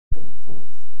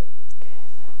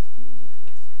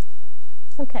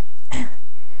Okay.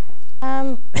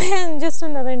 Just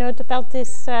another note about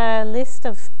this list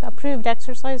of approved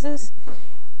exercises.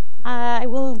 I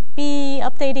will be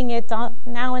updating it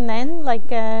now and then.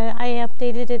 Like I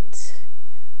updated it.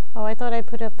 Oh, I thought I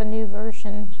put up a new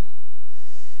version.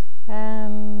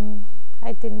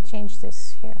 I didn't change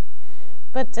this here,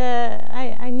 but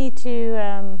I need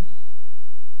to.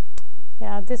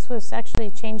 Yeah, this was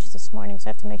actually changed this morning, so I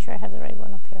have to make sure I have the right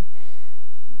one up here.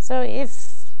 So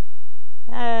if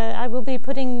I will be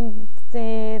putting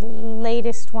the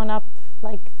latest one up,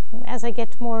 like as I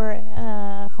get more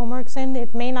homeworks in.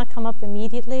 It may not come up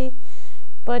immediately,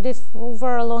 but if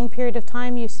over a long period of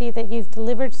time you see that you've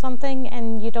delivered something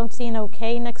and you don't see an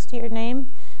OK next to your name,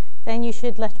 then you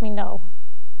should let me know,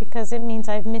 because it means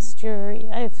I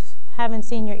haven't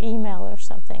seen your email or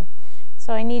something.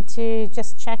 So I need to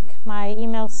just check my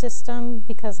email system,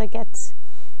 because I get,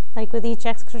 like with each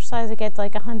exercise, I get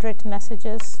like 100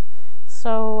 messages.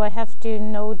 So I have to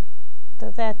note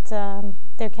that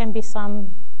there can be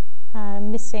some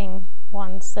missing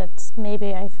ones that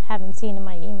maybe I haven't seen in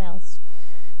my emails.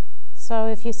 So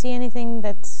if you see anything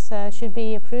that should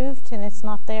be approved and it's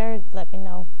not there, let me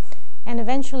know. And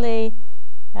eventually,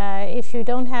 if you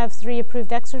don't have 3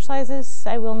 approved exercises,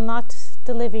 I will not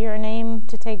deliver your name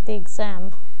to take the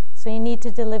exam. So you need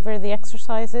to deliver the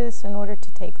exercises in order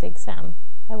to take the exam.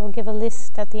 I will give a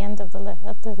list at the end of the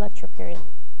lecture period.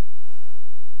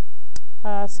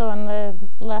 So on the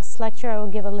last lecture, I will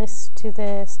give a list to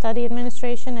the study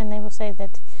administration, and they will say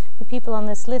that the people on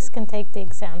this list can take the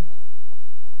exam.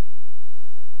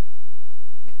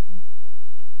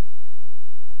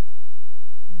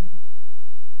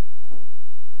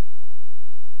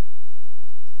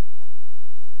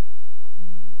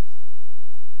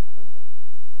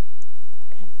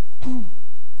 Okay.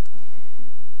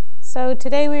 So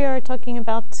today we are talking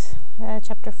about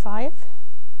chapter 5.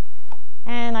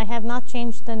 And I have not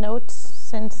changed the notes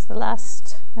since the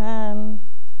last,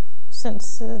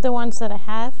 since the ones that I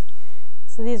have.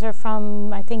 So these are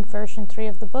from, I think, version 3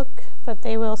 of the book, but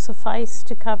they will suffice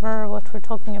to cover what we're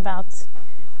talking about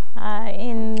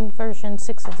in version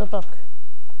 6 of the book.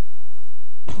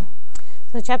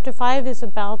 So chapter 5 is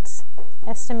about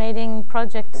estimating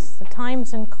project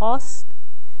times and costs.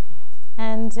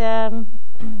 And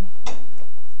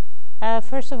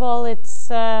first of all, it's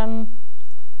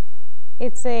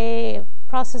a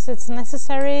process that's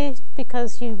necessary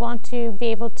because you want to be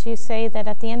able to say that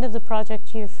at the end of the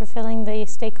project you're fulfilling the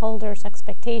stakeholders'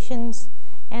 expectations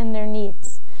and their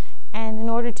needs. And in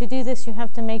order to do this, you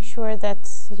have to make sure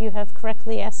that you have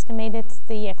correctly estimated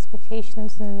the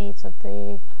expectations and the needs of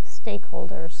the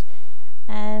stakeholders.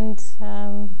 And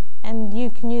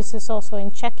you can use this also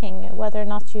in checking whether or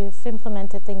not you've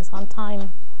implemented things on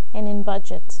time and in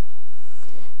budget.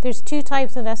 There's 2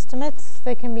 types of estimates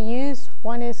that can be used.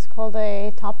 One is called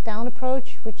a top-down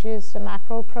approach, which is a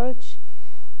macro approach,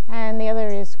 and the other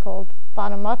is called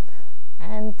bottom-up.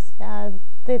 And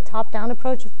the top-down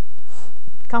approach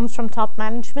comes from top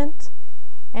management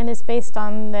and is based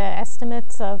on the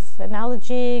estimates of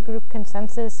analogy, group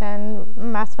consensus, and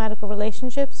mathematical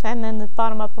relationships. And then the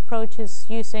bottom-up approach is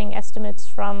using estimates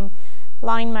from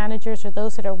line managers or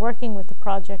those that are working with the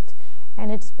project, and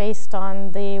it's based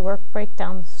on the work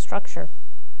breakdown structure.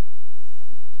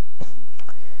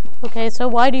 Okay, so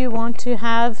why do you want to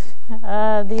have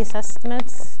these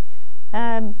estimates?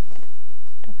 Don't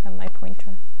have my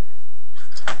pointer.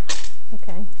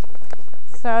 Okay,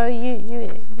 so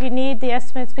you need the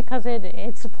estimates because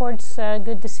it supports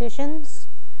good decisions.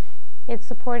 It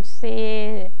supports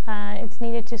it's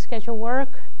needed to schedule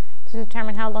work, to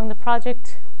determine how long the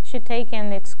project should take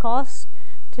and its cost,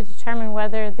 to determine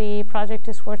whether the project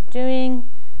is worth doing,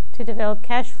 to develop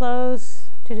cash flows,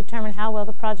 to determine how well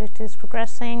the project is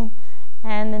progressing,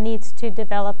 and the needs to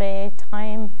develop a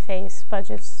time phase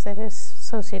budget that is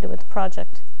associated with the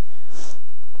project.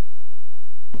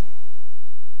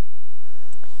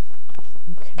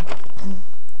 Okay.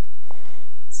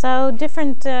 So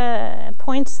different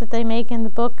points that they make in the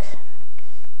book,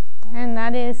 and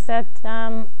that is that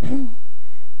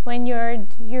when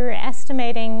you're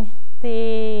estimating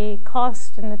the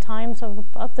cost and the times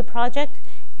of the project,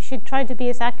 you should try to be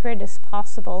as accurate as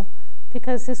possible,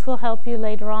 because this will help you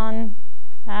later on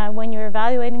when you're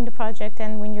evaluating the project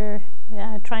and when you're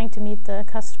trying to meet the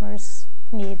customer's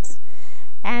needs.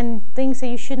 And things that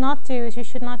you should not do is you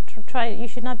should not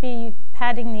be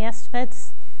padding the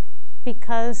estimates,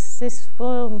 because this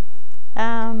will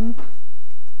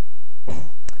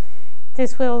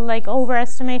like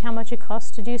overestimate how much it costs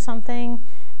to do something.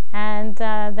 And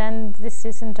then this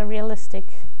isn't a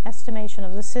realistic estimation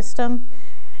of the system.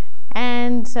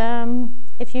 And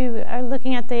if you are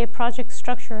looking at the project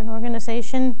structure and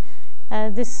organization,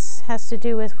 this has to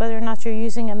do with whether or not you're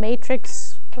using a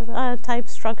matrix type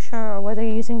structure or whether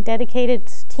you're using dedicated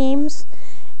teams,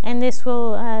 and this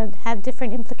will have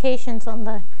different implications on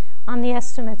the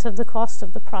estimates of the cost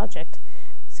of the project.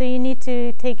 So you need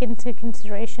to take into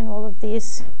consideration all of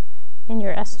these in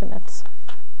your estimates.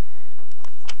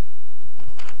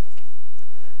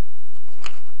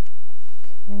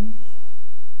 Okay.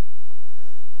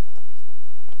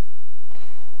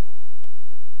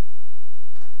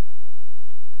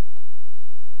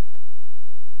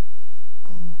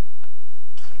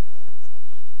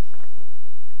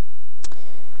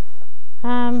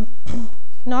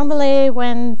 Normally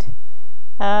when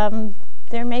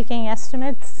they're making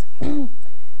estimates,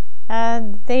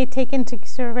 they take into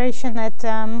consideration that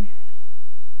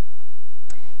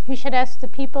you should ask the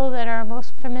people that are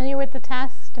most familiar with the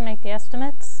task to make the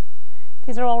estimates.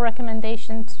 These are all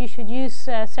recommendations. You should use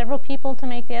several people to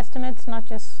make the estimates, not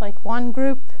just like one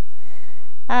group.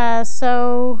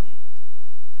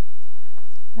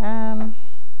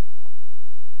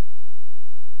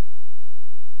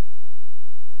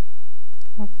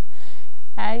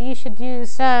 You should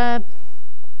use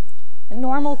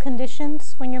normal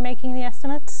conditions when you're making the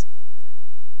estimates,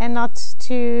 and not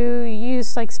to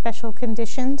use like special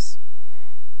conditions.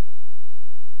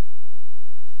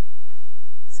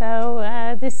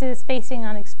 So this is basing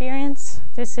on experience.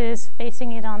 This is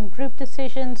basing it on group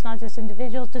decisions, not just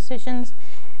individual decisions,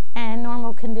 and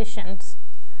normal conditions.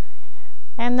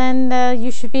 And then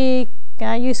you should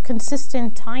use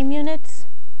consistent time units.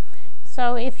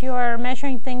 So if you're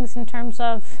measuring things in terms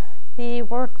of the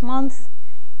work month,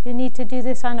 you need to do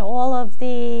this on all of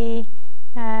the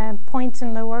points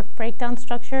in the work breakdown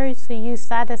structure. So use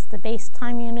that as the base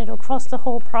time unit across the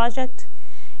whole project.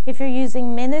 If you're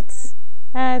using minutes,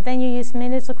 then you use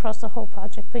minutes across the whole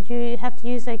project, but you have to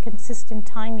use a consistent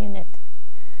time unit.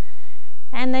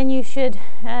 And then you should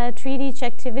treat each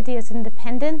activity as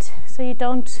independent, so you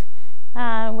don't,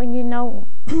 when you know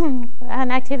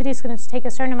an activity is going to take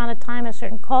a certain amount of time, a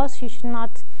certain cost, you should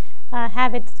not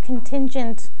have it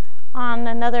contingent on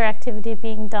another activity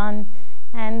being done,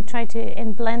 and try to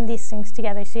blend these things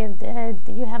together. So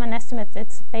you have an estimate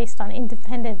that's based on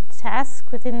independent tasks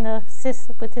within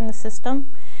the system,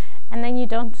 and then you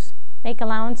don't make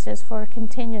allowances for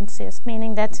contingencies,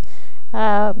 meaning that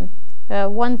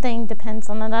one thing depends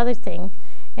on another thing.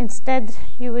 Instead,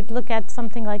 you would look at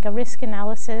something like a risk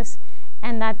analysis,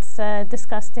 and that's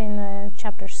discussed in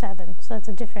chapter 7. So it's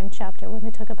a different chapter when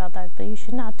they talk about that, but you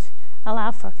should not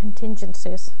allow for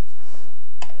contingencies.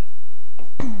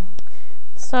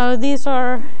 So these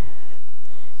are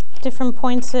different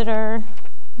points that are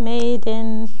made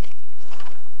in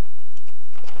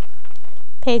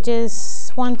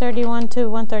pages 131 to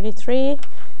 133.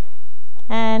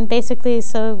 And basically,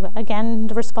 so again,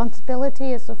 the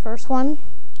responsibility is the first one.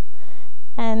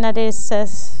 And that is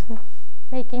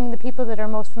making the people that are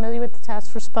most familiar with the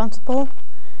task responsible.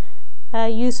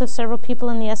 Use of several people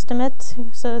in the estimate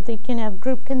so that you can have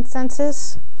group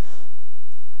consensus.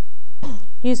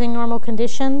 Using normal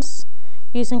conditions,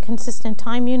 using consistent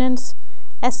time units,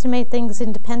 estimate things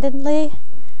independently,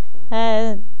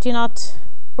 do not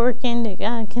work in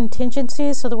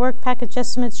contingencies, so the work package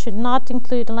estimates should not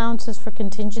include allowances for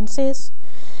contingencies,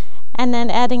 and then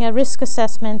adding a risk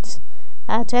assessment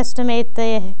to estimate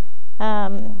the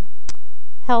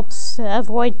helps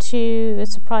avoid to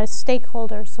surprise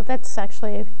stakeholders. So that's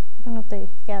actually, I don't know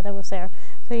if that was there.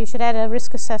 So you should add a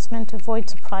risk assessment to avoid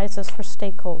surprises for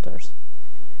stakeholders.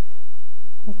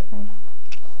 Okay.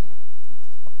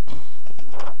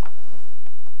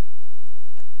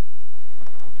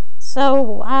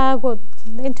 So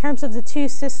in terms of the two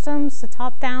systems, the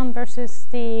top-down versus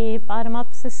the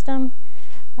bottom-up system,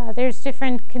 there's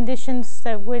different conditions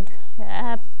that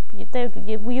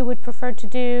you would prefer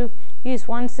to use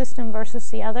one system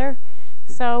versus the other.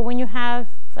 So when you have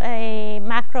a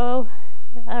macro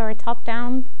or a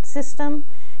top-down system,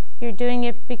 you're doing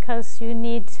it because you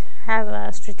need to have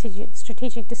a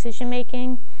strategic decision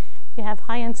making. You have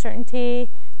high uncertainty.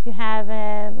 You have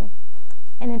an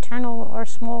internal or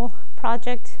small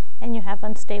project, and you have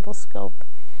unstable scope.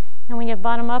 And when you have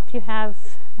bottom up, you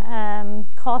have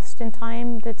cost and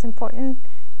time that's important,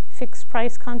 fixed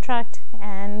price contract,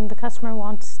 and the customer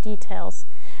wants details.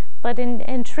 But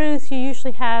in truth, you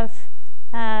usually have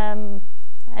a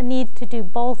need to do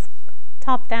both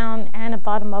top-down and a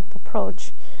bottom-up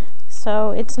approach.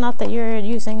 So it's not that you're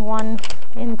using one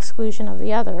in exclusion of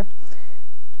the other.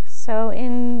 So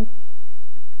in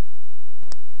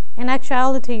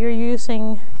actuality, you're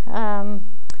using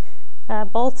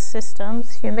both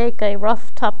systems. You make a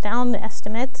rough top-down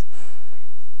estimate,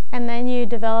 and then you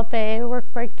develop a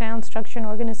work breakdown structure and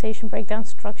organization breakdown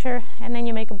structure, and then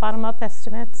you make a bottom-up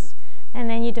estimates, and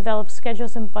then you develop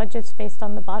schedules and budgets based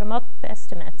on the bottom-up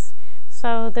estimates.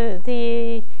 So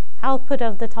the output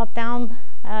of the top-down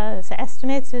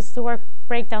estimates is the work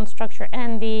breakdown structure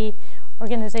and the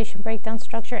organization breakdown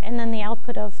structure, and then the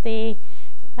output of the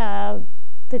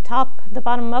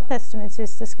bottom-up estimates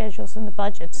is the schedules and the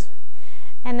budgets.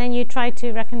 And then you try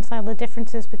to reconcile the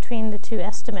differences between the two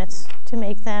estimates to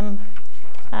make them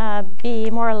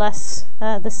be more or less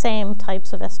the same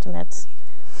types of estimates.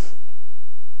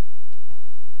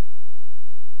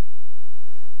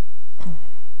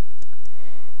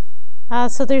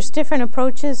 So there's different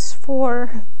approaches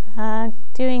for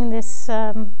doing this,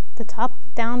 the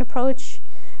top-down approach.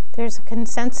 There's a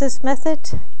consensus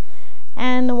method,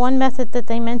 and the one method that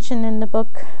they mention in the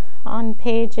book on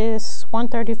pages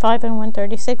 135 and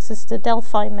 136 is the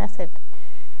Delphi method.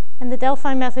 And the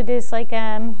Delphi method is like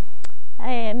a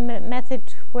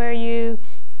method where you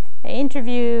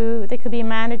interview, they could be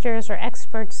managers or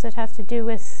experts that have to do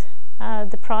with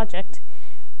the project,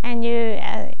 and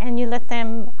you let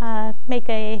them make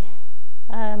a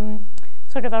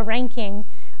sort of a ranking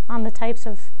on the types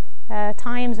of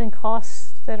times and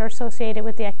costs that are associated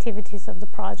with the activities of the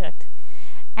project.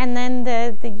 And then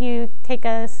you take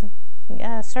a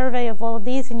survey of all of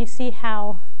these, and you see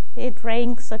how it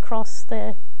ranks across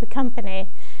the company.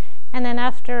 And then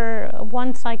after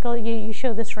one cycle, you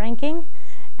show this ranking,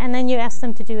 and then you ask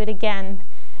them to do it again.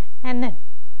 And then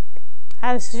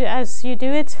as you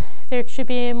do it, there should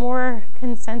be more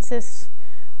consensus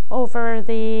over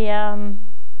the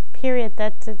period,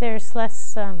 that there's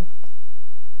less.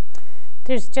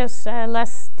 There's just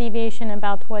less deviation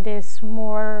about what is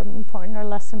more important or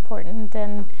less important,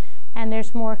 and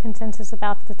there's more consensus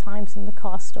about the times and the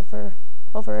cost over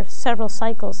several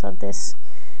cycles of this.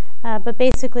 But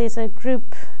basically, it's a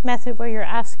group method where you're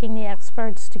asking the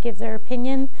experts to give their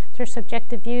opinion, their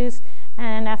subjective views,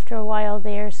 and after a while,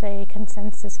 there's a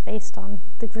consensus based on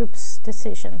the group's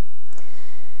decision.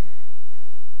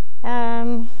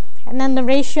 And then the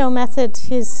ratio method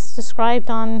is described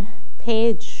on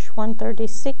page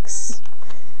 136,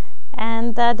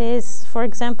 and that is, for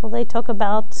example, they talk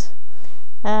about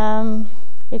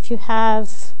if you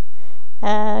have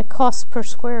cost per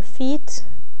square feet,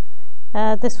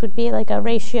 this would be like a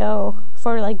ratio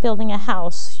for like building a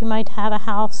house. You might have a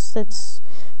house that's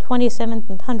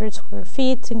 2,700 square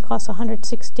feet and costs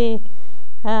 160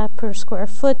 per square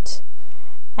foot,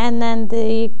 and then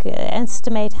they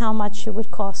estimate how much it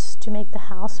would cost to make the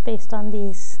house based on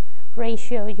these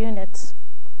ratio units.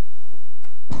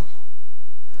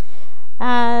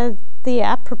 The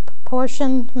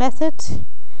apportion method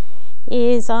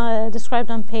is described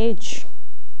on page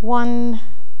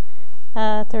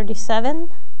 137,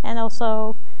 and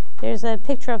also there's a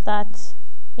picture of that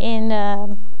in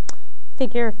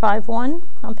figure 5.1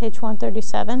 on page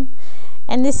 137,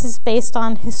 and this is based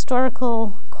on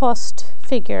historical cost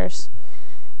figures.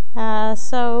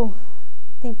 So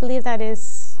I believe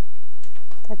that's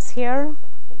here,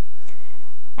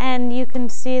 and you can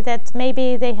see that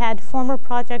maybe they had former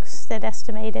projects that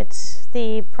estimated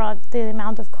the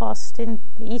amount of cost in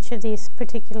each of these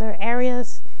particular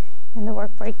areas in the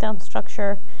work breakdown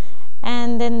structure,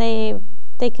 and then they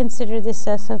consider this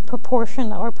as a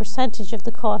proportion or percentage of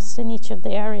the costs in each of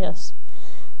the areas.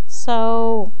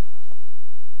 So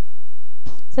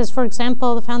it says, for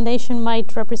example, the foundation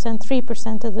might represent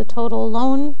 3% of the total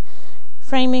loan,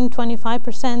 framing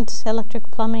 25%, electric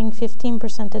plumbing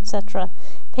 15%, etc.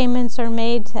 Payments are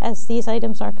made as these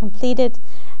items are completed.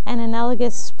 An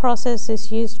analogous process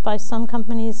is used by some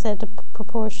companies at a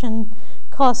proportion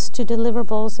cost to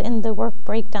deliverables in the work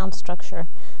breakdown structure.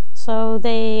 So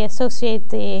they associate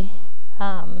the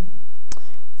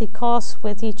costs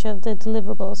with each of the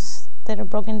deliverables that are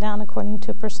broken down according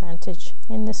to a percentage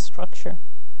in this structure.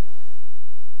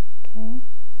 Okay.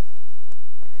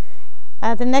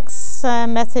 The next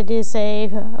method is a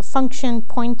function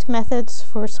point methods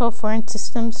for software and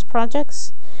systems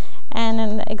projects, and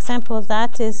an example of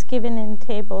that is given in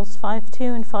tables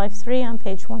 5.2 and 5.3 on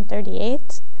page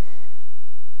 138.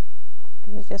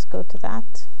 Let's just go to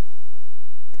that.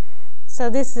 So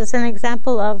this is an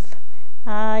example of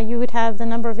you would have the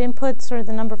number of inputs or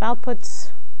the number of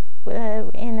outputs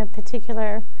in a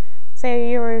particular,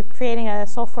 say you were creating a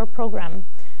software program.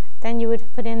 Then you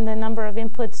would put in the number of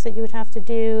inputs that you would have to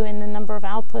do, and the number of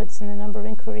outputs, and the number of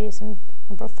inquiries, and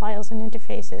number of files and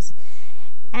interfaces.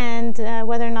 And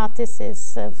whether or not this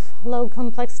is of low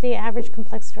complexity, average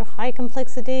complexity, or high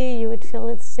complexity, you would fill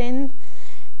it in.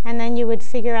 And then you would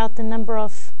figure out the number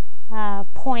of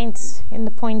points in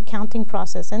the point counting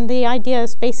process. And the idea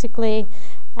is basically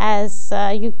as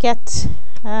you get,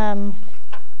 you're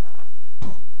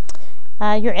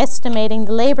estimating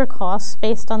the labor costs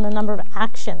based on the number of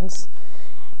actions.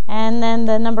 And then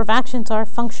the number of actions are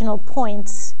functional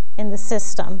points in the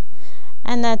system.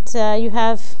 And that you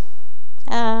have,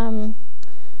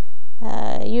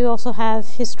 you also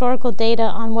have historical data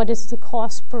on what is the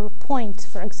cost per point,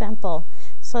 for example.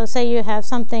 So say you have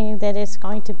something that is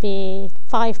going to be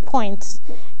 5 points,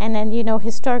 and then you know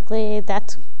historically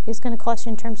that is going to cost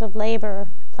you in terms of labor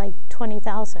like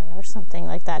 20,000 or something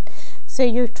like that. So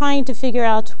you're trying to figure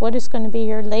out what is going to be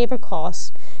your labor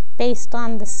cost based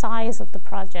on the size of the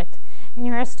project. And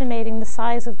you're estimating the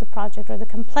size of the project or the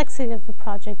complexity of the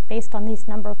project based on these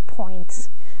number of points.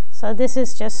 So this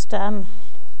is just a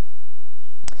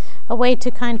way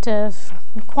to kind of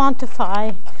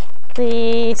quantify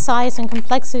the size and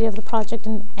complexity of the project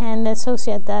and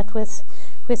associate that with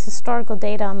historical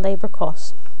data on labor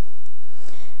costs.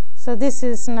 So this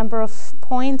is number of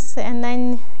points, and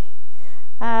then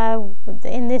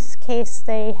in this case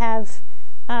they have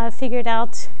figured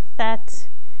out that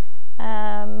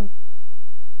the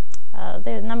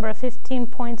number of 15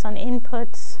 points on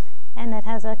inputs, and it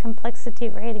has a complexity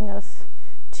rating of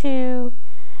 2,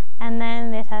 and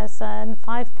then it has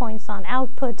 5 points on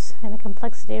outputs and a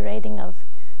complexity rating of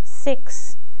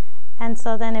 6, and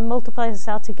so then it multiplies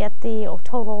out to get the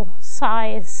total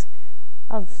size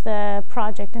of the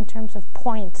project in terms of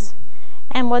points.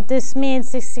 And what this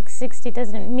means, this 660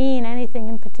 doesn't mean anything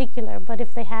in particular, but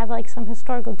if they have like some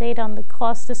historical data on the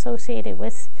cost associated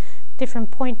with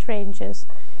different point ranges,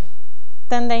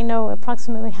 then they know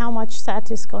approximately how much that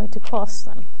is going to cost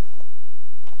them.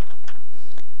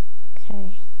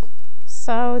 Okay,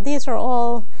 so these are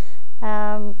all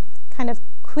kind of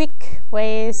quick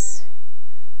ways.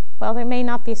 Well, they may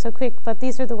not be so quick, but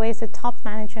these are the ways that top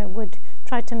management would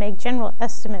try to make general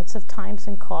estimates of times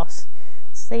and costs.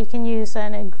 So you can use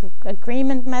an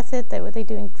agreement method that they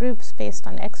do in groups based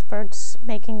on experts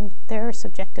making their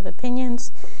subjective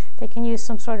opinions. They can use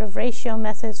some sort of ratio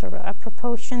methods or a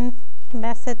proportion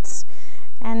methods,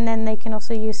 and then they can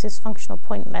also use this functional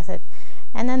point method.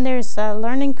 And then there's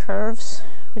learning curves,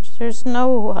 which there's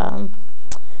no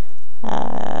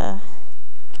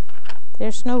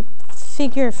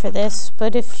figure for this,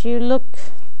 but if you look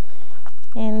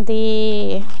in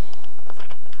the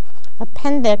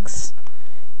appendix,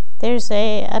 there's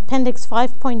a appendix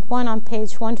 5.1 on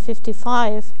page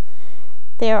 155.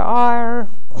 There's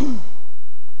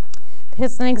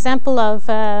an example of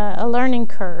a learning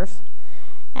curve,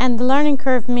 and the learning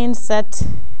curve means that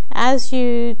as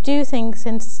you do things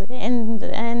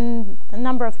in a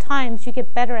number of times, you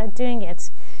get better at doing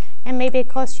it, and maybe it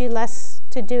costs you less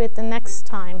to do it the next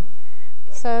time.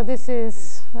 So this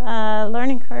is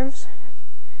learning curves.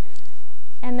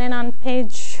 And then on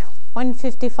page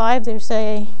 155, there's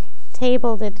a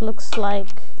table that looks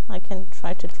like, I can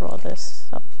try to draw this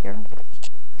up here,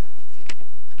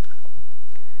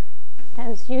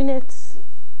 has units,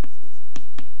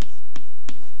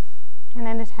 and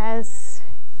then it has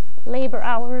labor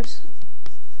hours,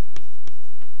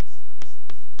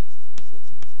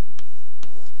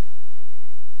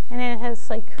 and then it has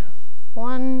like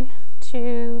 1,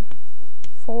 2,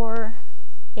 4,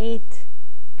 8,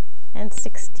 and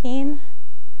 16.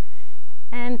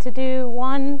 And to do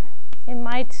 1, it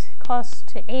might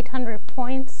cost 800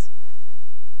 points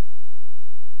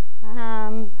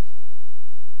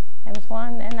times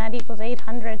 1, and that equals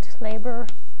 800 labor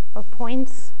or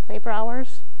points, labor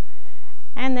hours.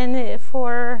 And then to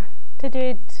do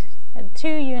it at 2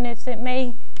 units, it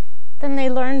may, then they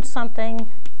learn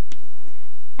something,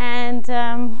 and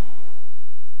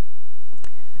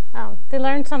they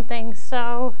learn something,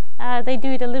 so they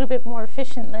do it a little bit more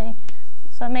efficiently.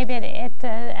 So maybe at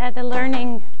a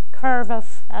learning curve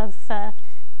of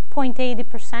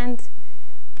 0.80%.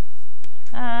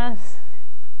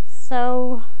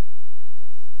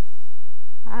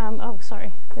 Oh,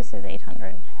 sorry, this is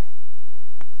 800.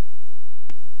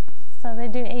 So they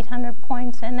do 800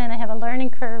 points, and then they have a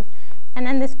learning curve, and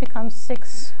then this becomes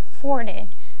 640.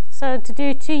 So to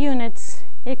do 2 units,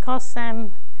 it costs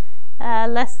them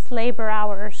less labor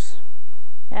hours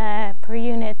per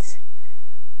unit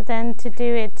than to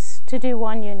do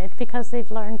 1 unit, because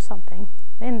they've learned something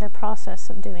in the process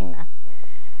of doing that.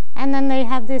 And then they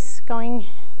have this going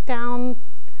down.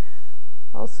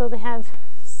 Also, they have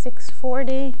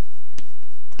 640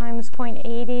 times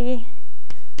 0.80,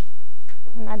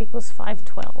 and that equals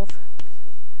 512.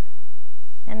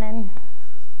 And then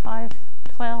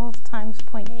 512 times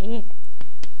 0.8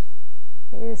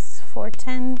 is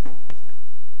 410.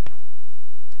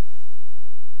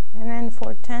 And then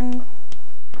 410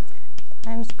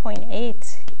 times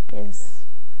 0.8 is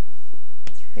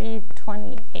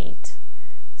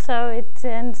so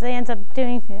they end up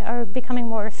becoming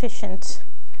more efficient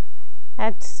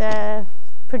at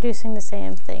producing the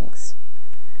same things.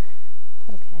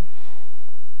 Okay.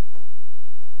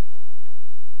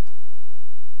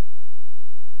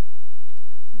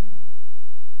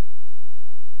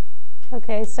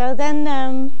 Okay, so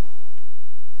then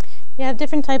you have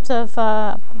different types of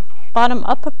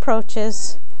bottom-up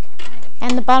approaches,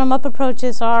 and the bottom-up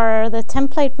approaches are the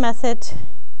template method,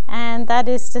 and that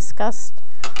is discussed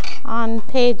on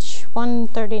page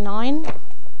 139.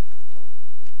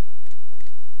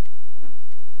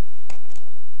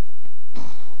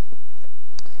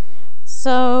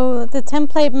 So the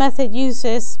template method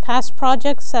uses past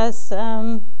projects as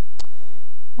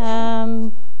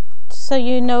so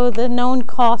you know the known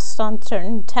cost on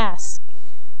certain tasks.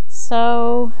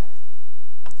 So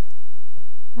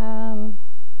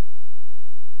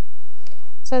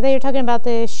so they were talking about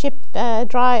the ship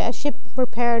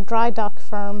repair dry dock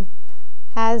firm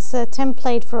has a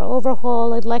template for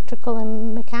overhaul electrical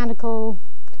and mechanical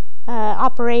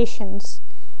operations,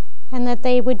 and that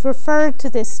they would refer to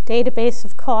this database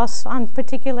of costs on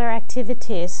particular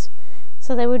activities.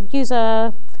 So they would use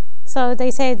so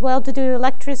they said, well, to do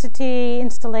electricity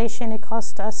installation, it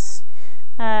cost us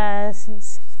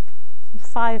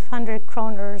 500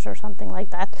 kroners or something like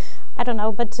that. I don't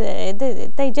know, but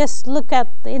they just look at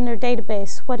in their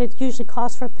database what it usually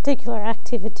costs for a particular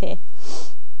activity.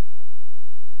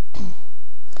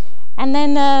 And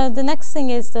then the next thing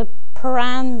is the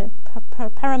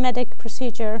paramedic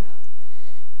procedure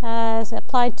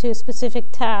applied to specific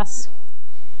tasks.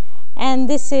 And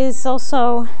this is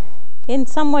also, in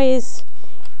some ways,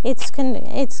 it's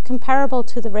comparable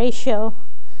to the ratio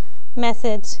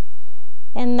method,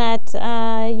 in that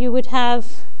you would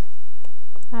have,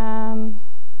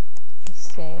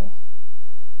 let's see,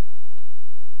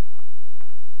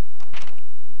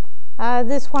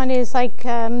 this one is like,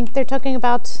 they're talking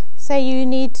about, say you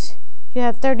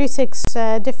have 36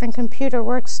 different computer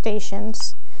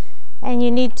workstations, and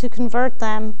you need to convert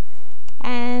them,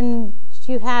 and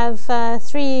you have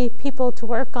 3 people to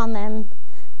work on them,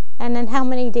 and then how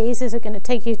many days is it going to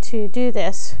take you to do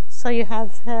this? So you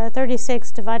have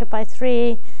 36 divided by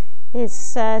 3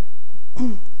 is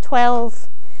 12,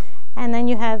 and then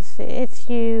you have, if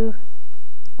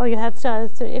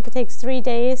it takes 3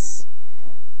 days,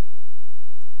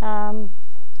 let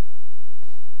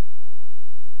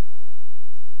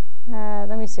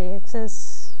me see, it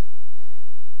says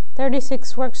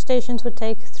 36 workstations would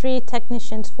take 3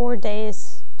 technicians 4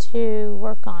 days to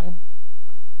work on.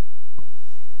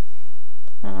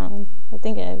 I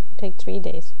think it would take 3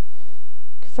 days.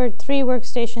 For 3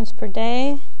 workstations per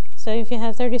day, so if you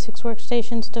have 36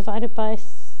 workstations divided by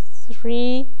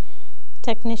 3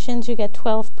 technicians, you get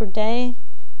 12 per day.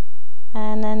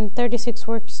 And then 36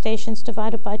 workstations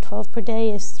divided by 12 per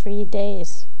day is 3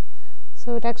 days.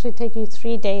 So it would actually take you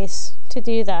 3 days to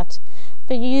do that.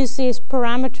 But you use these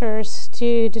parameters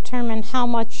to determine how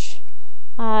much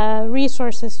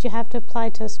resources you have to apply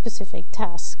to a specific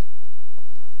task.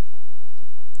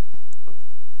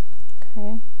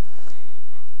 Okay.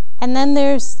 And then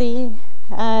there's the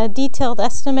detailed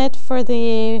estimate for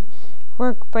the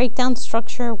work breakdown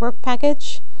structure work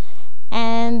package.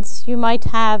 And you might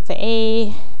have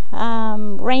a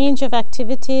range of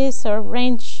activities or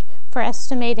range for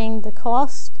estimating the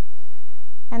cost.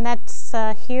 And that's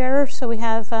here. So we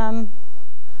have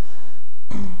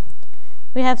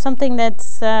something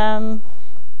that's you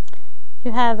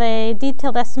have a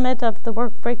detailed estimate of the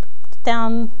work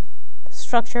breakdown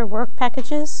structure work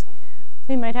packages.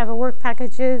 We might have a work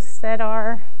packages that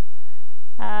are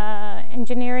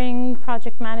engineering,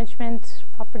 project management,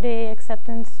 property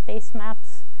acceptance, space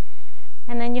maps,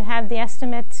 and then you have the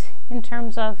estimate in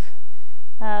terms of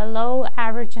low,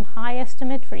 average, and high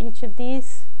estimate for each of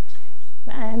these,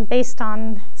 and based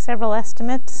on several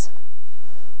estimates.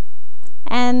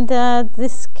 And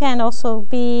this can also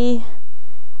be,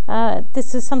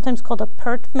 this is sometimes called a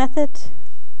PERT method,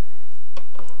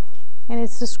 and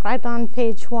it's described on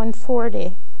page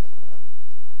 140.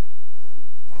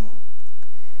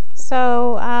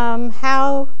 So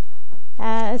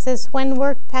it says, when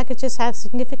work packages have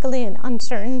significantly an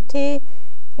uncertainty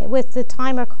with the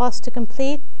time or cost to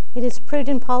complete, it is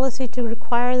prudent policy to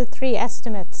require the 3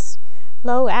 estimates,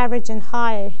 low, average, and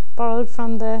high, borrowed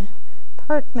from the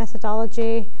PERT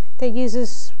methodology that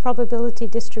uses probability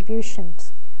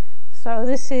distributions. So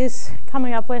this is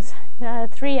coming up with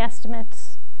 3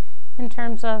 estimates in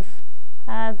terms of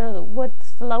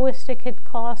what's the lowest it could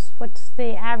cost, what's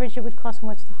the average it would cost, and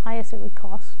what's the highest it would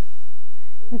cost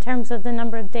in terms of the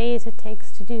number of days it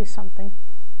takes to do something.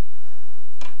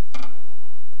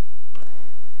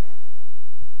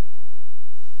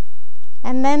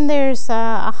 And then there's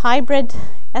a hybrid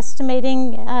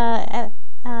estimating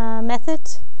method.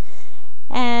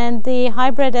 And the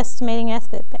hybrid estimating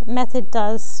method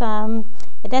does,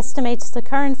 it estimates the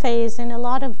current phase in a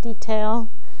lot of detail,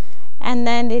 and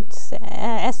then it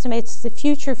estimates the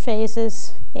future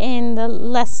phases in the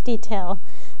less detail.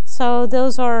 So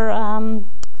those are,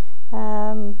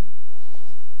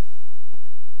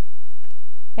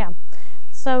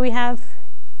 so we have,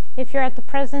 if you're at the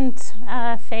present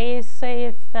phase,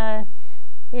 say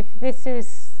if this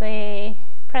is the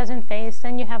present phase,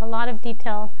 then you have a lot of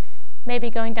detail,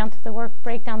 maybe going down to the work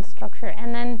breakdown structure,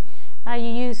 and then you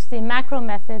use the macro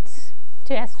methods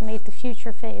to estimate the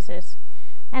future phases.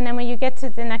 And then when you get to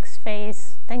the next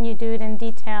phase, then you do it in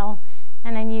detail,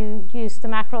 and then you use the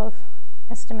macro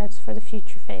estimates for the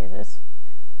future phases.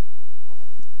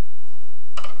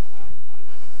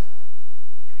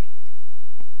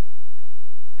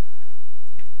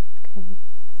 Okay.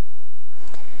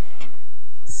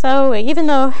 So even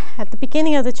though at the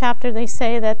beginning of the chapter they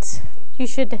say that you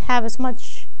should have as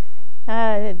much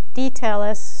detail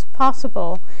as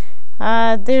possible,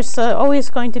 there's always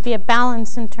going to be a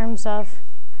balance in terms of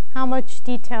how much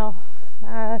detail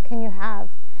can you have.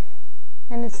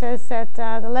 And it says that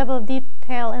the level of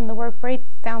detail in the work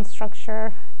breakdown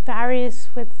structure varies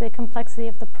with the complexity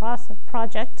of the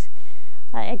project.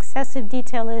 Excessive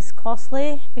detail is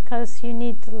costly because you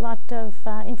need a lot of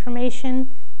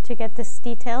information to get this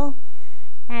detail,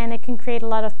 and it can create a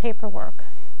lot of paperwork.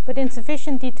 But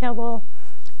insufficient detail will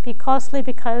be costly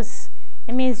because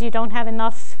it means you don't have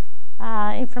enough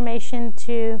information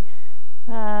to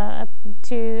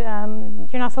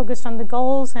you're not focused on the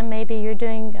goals, and maybe you're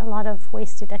doing a lot of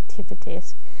wasted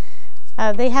activities.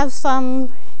 They have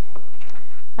some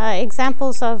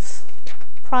examples of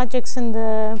projects in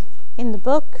the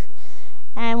book,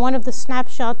 and one of the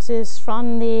snapshots is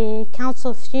from the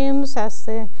Council fumes as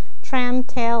the tram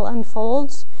tail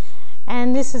unfolds.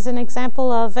 And this is an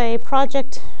example of a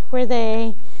project where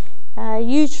they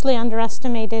hugely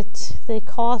underestimated the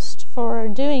cost for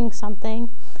doing something,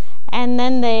 and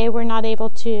then they were not able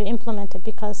to implement it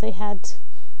because they had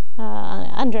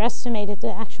underestimated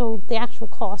the actual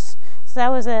cost. So that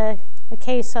was a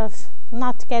case of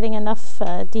not getting enough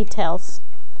details.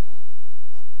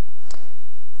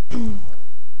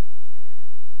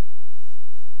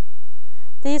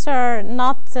 These are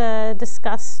not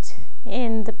discussed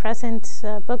in the present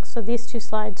book, so these two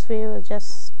slides we will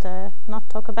just not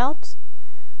talk about.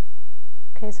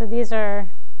 Okay, so these are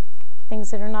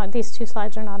things that are not, these two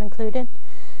slides are not included.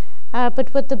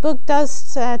 But what the book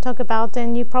does talk about,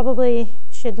 and you probably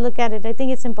should look at it, I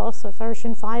think it's in both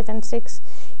version 5 and 6,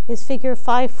 is figure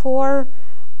 5.4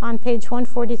 on page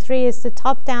 143 is the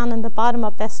top-down and the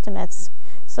bottom-up estimates.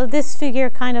 So this figure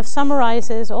kind of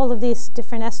summarizes all of these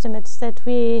different estimates that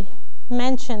we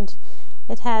mentioned.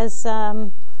 It has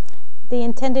the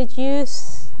intended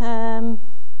use of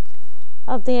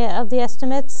the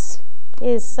estimates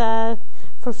is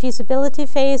for feasibility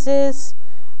phases,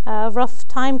 rough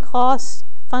time costs,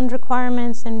 fund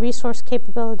requirements, and resource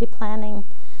capability planning.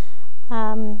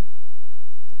 And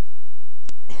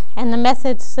the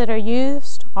methods that are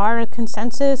used are a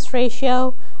consensus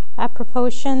ratio, a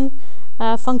proportion,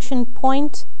 function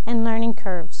point, and learning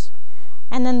curves.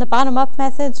 And then the bottom-up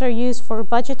methods are used for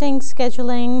budgeting,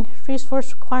 scheduling,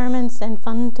 resource requirements, and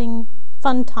fund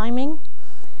timing.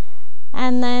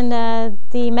 And then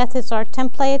the methods are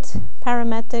template,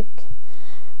 parametric,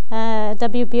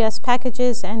 WBS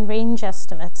packages, and range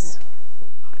estimates.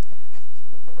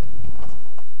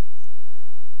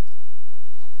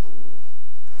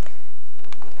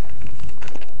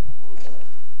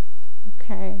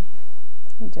 Okay,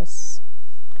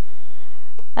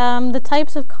 the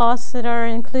types of costs that are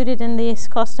included in these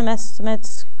custom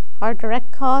estimates are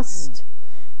direct cost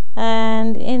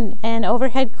and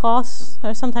overhead costs,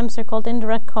 or sometimes they're called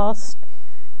indirect costs,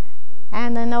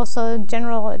 and then also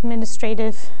general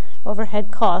administrative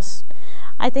overhead costs.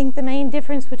 I think the main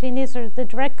difference between these are the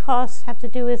direct costs have to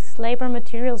do with labor,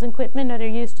 materials, and equipment that are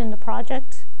used in the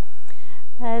project.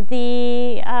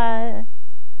 The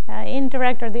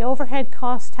indirect or the overhead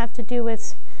costs have to do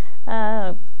with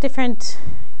different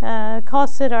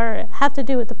costs that have to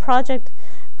do with the project,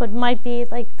 but might be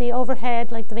like the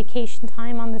overhead, like the vacation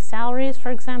time on the salaries,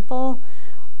 for example,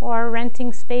 or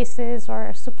renting spaces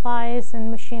or supplies and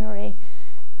machinery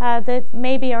that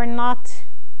maybe are not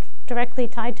directly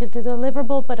tied to the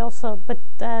deliverable, but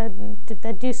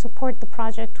that do support the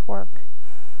project work.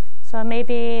 So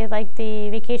maybe like the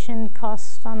vacation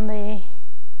costs on the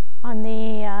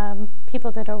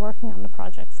people that are working on the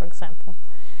project, for example.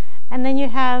 And then you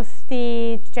have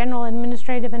the general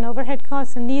administrative and overhead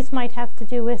costs, and these might have to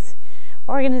do with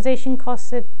organization costs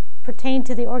that pertain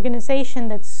to the organization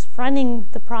that's running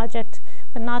the project,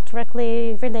 but not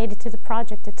directly related to the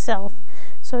project itself.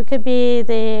 So it could be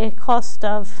the cost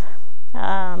of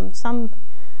the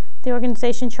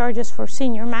organization charges for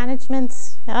senior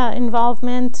management's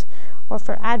involvement, or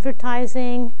for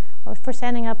advertising, or for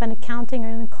setting up an accounting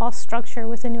or a cost structure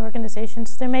within the organization.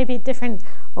 So there may be different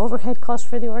overhead costs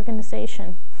for the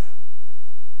organization.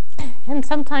 And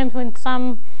sometimes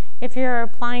if you're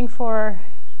applying for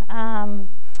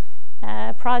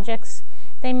projects,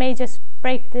 they may just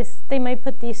they may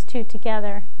put these two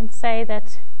together and say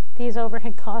that these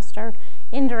overhead costs are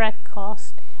indirect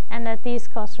costs and that these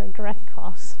costs are direct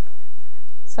costs.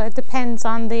 So it depends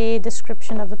on the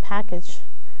description of the package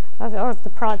or of the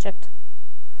project.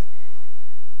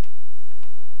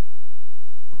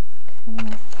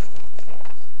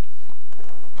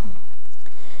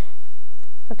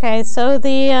 Okay, so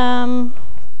the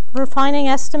refining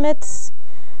estimates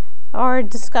are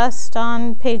discussed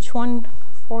on page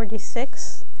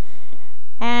 146,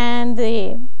 and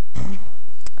the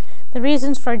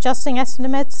reasons for adjusting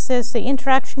estimates is the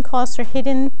interaction costs are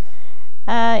hidden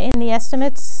in the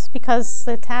estimates because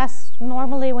the tasks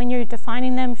normally when you're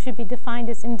defining them should be defined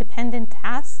as independent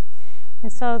tasks,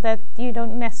 and so that you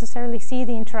don't necessarily see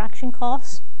the interaction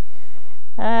costs.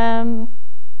 The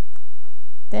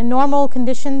normal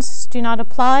conditions do not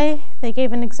apply. They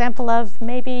gave an example of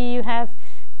maybe you have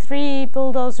 3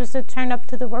 bulldozers that turn up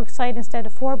to the work site instead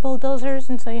of 4 bulldozers,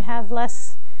 and so you have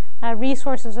less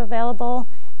resources available,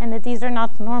 and that these are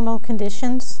not normal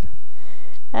conditions.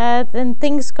 Then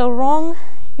things go wrong.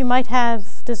 You might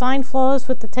have design flaws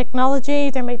with the technology.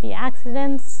 There may be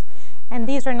accidents, and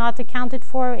these are not accounted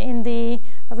for in the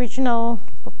original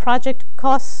project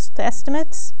cost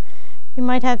estimates. You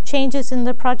might have changes in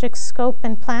the project scope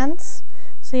and plans.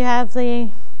 So you have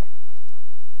the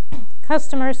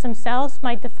customers themselves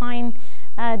might define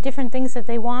different things that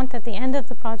they want at the end of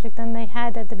the project than they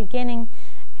had at the beginning,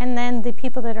 and then the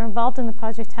people that are involved in the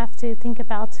project have to think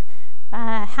about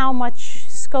how much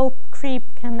scope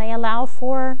creep can they allow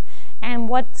for, and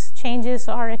what changes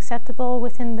are acceptable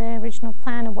within the original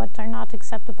plan and what are not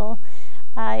acceptable.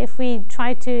 If we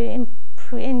try to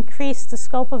increase the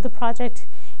scope of the project,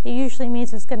 it usually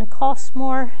means it's going to cost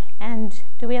more, and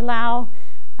do we allow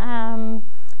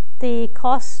the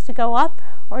costs to go up,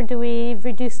 or do we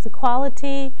reduce the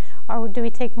quality, or do we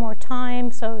take more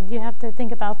time? So you have to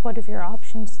think about what are your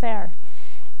options there.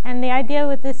 And the idea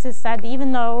with this is that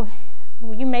even though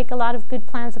you make a lot of good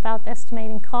plans about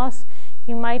estimating costs,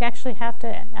 you might actually have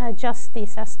to adjust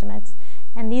these estimates,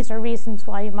 and these are reasons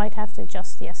why you might have to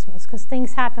adjust the estimates, because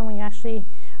things happen when you actually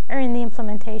are in the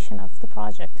implementation of the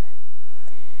project.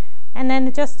 And then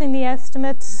adjusting the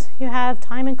estimates, you have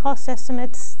time and cost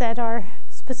estimates that are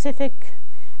specific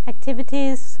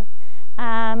activities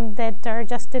that are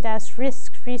adjusted as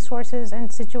risks, resources,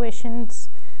 and situations.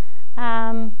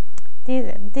 That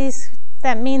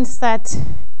means that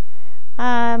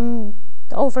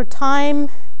over time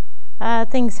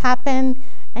things happen,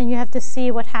 and you have to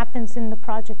see what happens in the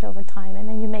project over time, and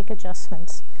then you make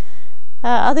adjustments.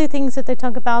 Other things that they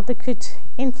talk about that could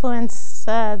influence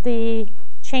the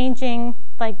changing,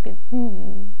 like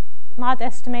not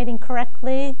estimating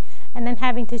correctly and then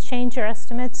having to change your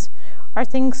estimates, are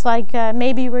things like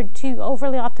maybe you were too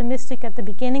overly optimistic at the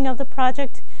beginning of the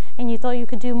project and you thought you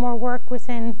could do more work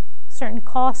within certain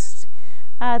costs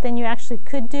than you actually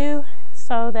could do,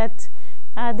 so that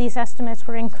these estimates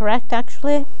were incorrect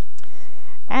actually.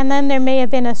 And then there may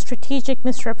have been a strategic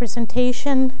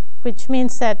misrepresentation, which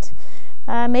means that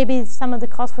maybe some of the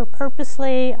costs were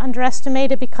purposely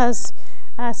underestimated because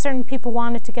certain people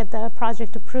wanted to get the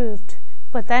project approved,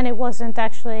 but then it wasn't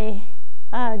actually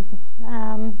a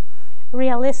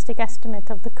realistic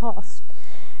estimate of the cost.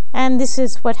 And this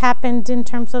is what happened in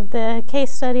terms of the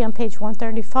case study on page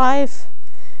 135,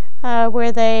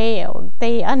 where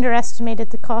they underestimated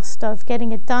the cost of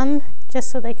getting it done just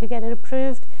so they could get it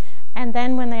approved, and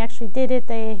then when they actually did it,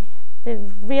 the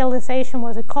realization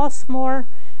was it costs more.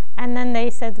 And then they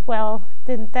said, well,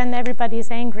 then everybody's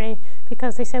angry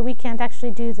because they said we can't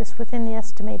actually do this within the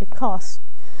estimated cost.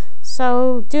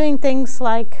 So doing things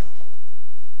like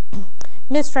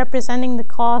misrepresenting the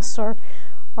costs, or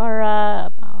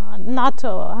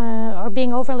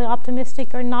being overly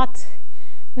optimistic, are not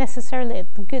necessarily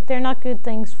good. They're not good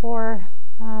things for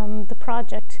the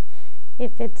project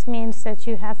if it means that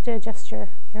you have to adjust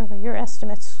your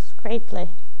estimates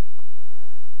greatly.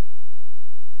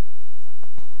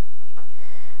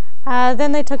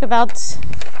 Then they talk about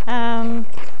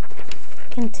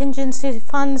contingency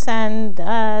funds and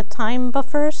time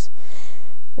buffers.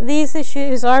 These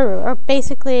issues are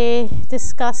basically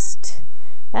discussed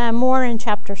more in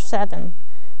Chapter 7.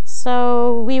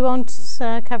 So we won't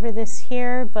cover this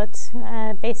here, but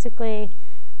basically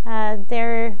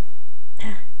there are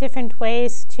different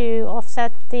ways to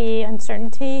offset the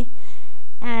uncertainty,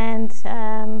 and it's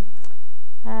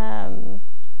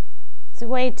a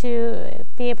way to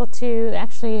be able to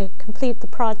actually complete the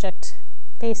project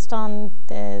based on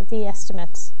the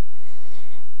estimates.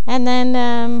 And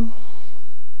then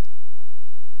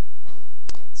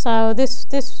so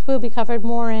this will be covered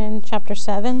more in Chapter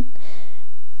 7.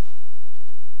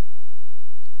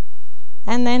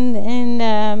 And then in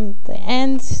the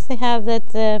end, they have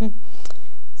that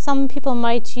some people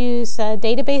might use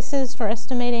databases for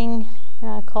estimating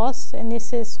costs, and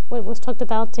this is what was talked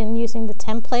about in using the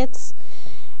templates.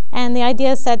 And the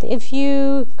idea is that if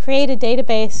you create a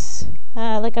database,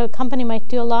 like a company might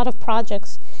do a lot of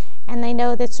projects, and they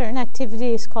know that certain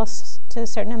activities cost a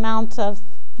certain amount of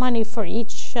money for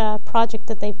each project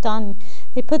that they've done,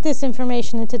 they put this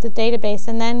information into the database,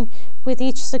 and then with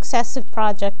each successive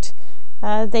project,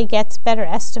 they get better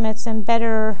estimates and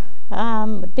better,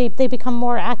 they become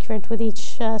more accurate with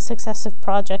each successive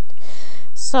project.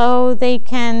 So they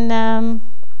can,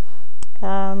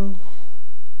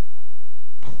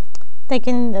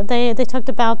 they talked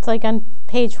about, like on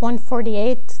page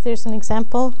 148, there's an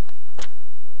example.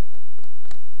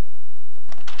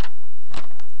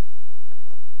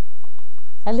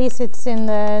 At least it's in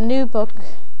the new book.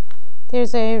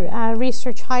 There's a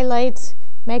research highlight,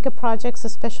 mega projects, a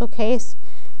special case,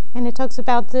 and it talks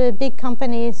about the big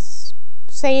companies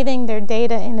saving their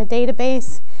data in a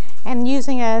database and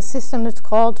using a system that's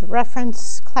called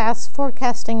reference class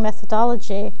forecasting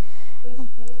methodology. Which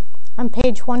page? On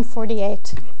page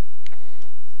 148.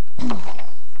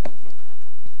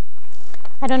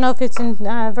 I don't know if it's in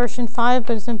version 5,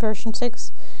 but it's in version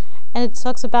 6. And it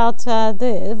talks about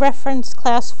the reference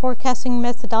class forecasting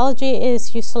methodology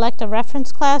is you select a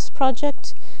reference class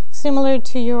project similar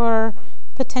to your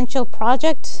potential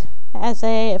project, as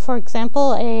for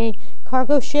example, a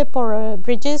cargo ship or a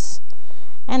bridges,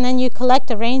 and then you collect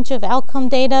a range of outcome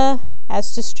data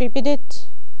as distributed,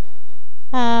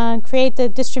 create the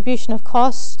distribution of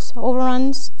cost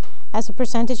overruns as a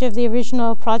percentage of the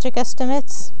original project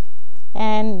estimates,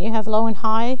 and you have low and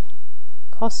high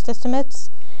cost estimates.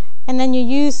 And then you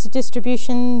use the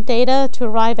distribution data to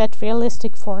arrive at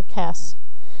realistic forecasts.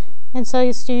 And so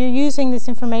you're using this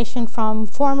information from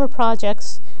former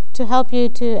projects to help you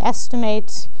to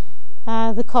estimate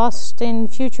the cost in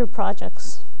future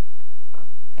projects.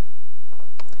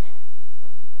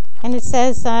 And it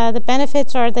says the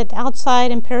benefits are that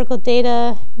outside empirical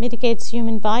data mitigates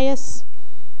human bias.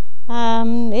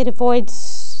 It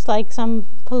avoids like some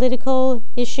political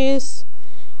issues.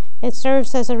 It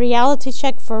serves as a reality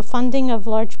check for funding of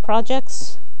large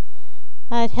projects.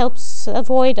 It helps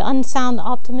avoid unsound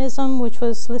optimism, which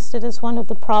was listed as one of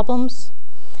the problems.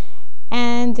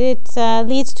 And it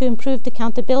leads to improved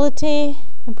accountability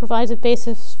and provides a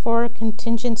basis for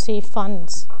contingency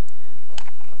funds.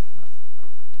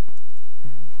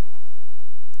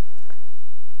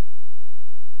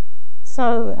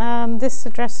 So this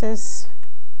addresses,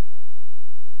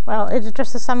 well, it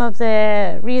addresses some of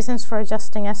the reasons for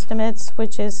adjusting estimates,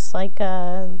 which is like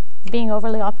being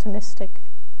overly optimistic.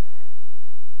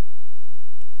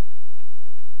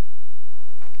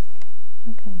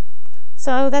 Okay,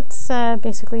 so that's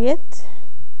basically it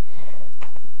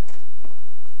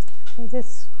for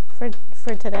this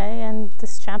for today and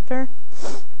this chapter.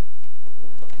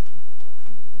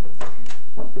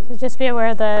 So just be aware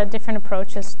of the different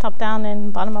approaches, top-down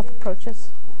and bottom-up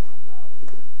approaches.